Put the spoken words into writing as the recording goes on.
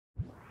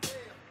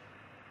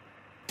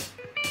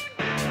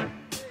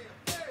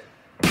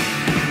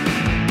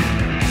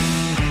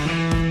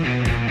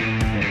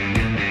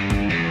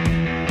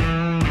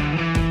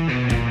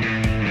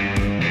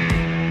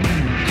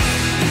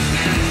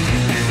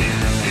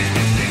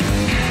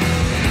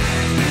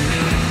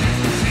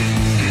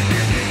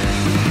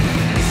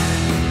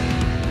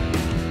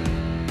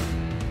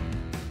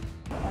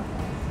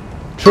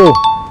True.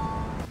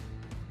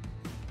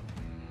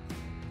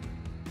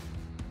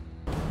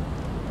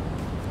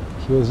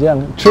 He was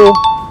young. True.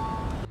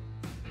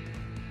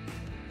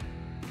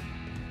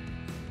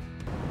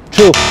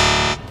 True.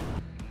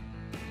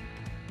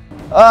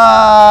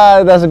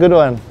 Ah, that's a good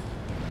one.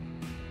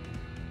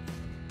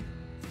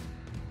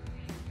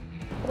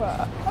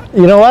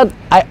 You know what?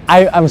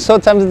 I'm so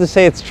tempted to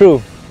say it's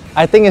true.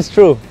 I think it's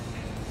true.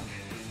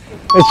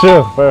 It's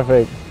true.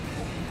 Perfect.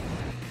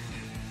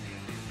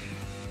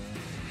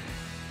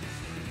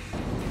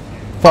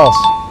 False.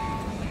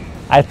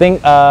 I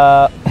think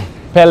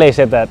Pele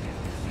said that.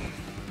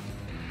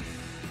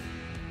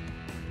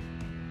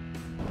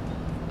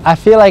 I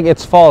feel like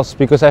it's false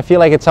because I feel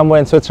like it's somewhere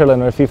in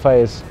Switzerland where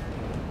FIFA is.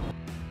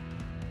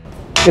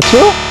 It's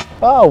true?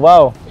 Oh,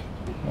 wow.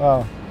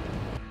 Wow.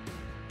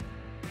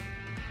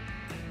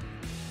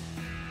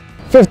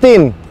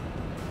 15.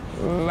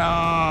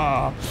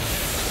 No.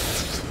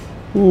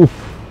 Oof.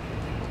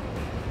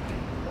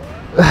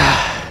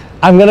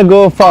 I'm gonna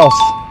go false.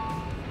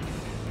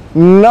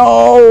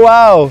 No,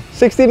 wow.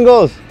 16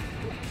 goals.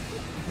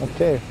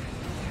 Okay.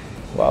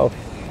 Wow.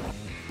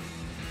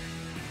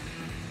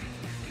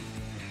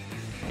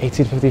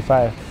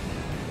 1855.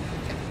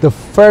 The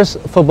first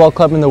football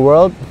club in the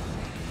world.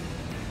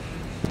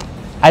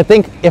 I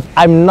think, if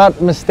I'm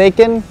not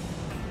mistaken,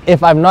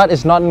 if I'm not,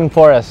 it's Nottingham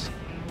Forest.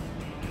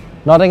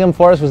 Nottingham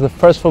Forest was the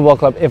first football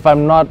club. If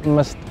I'm not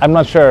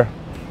sure.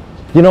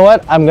 You know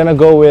what? I'm gonna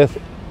go with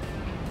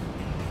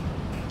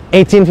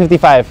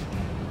 1855.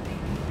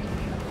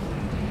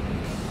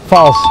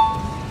 False.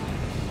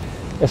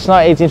 It's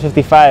not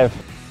 1855.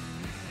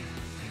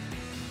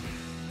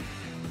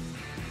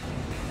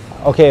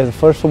 Okay, the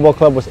first football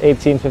club was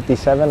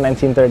 1857,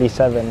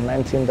 1937,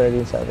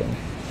 1937.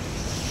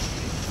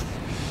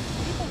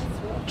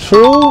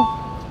 True?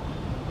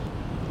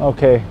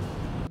 Okay.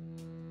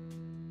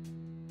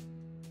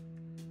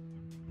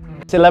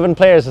 It's 11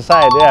 players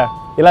aside, yeah.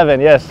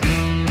 11, yes.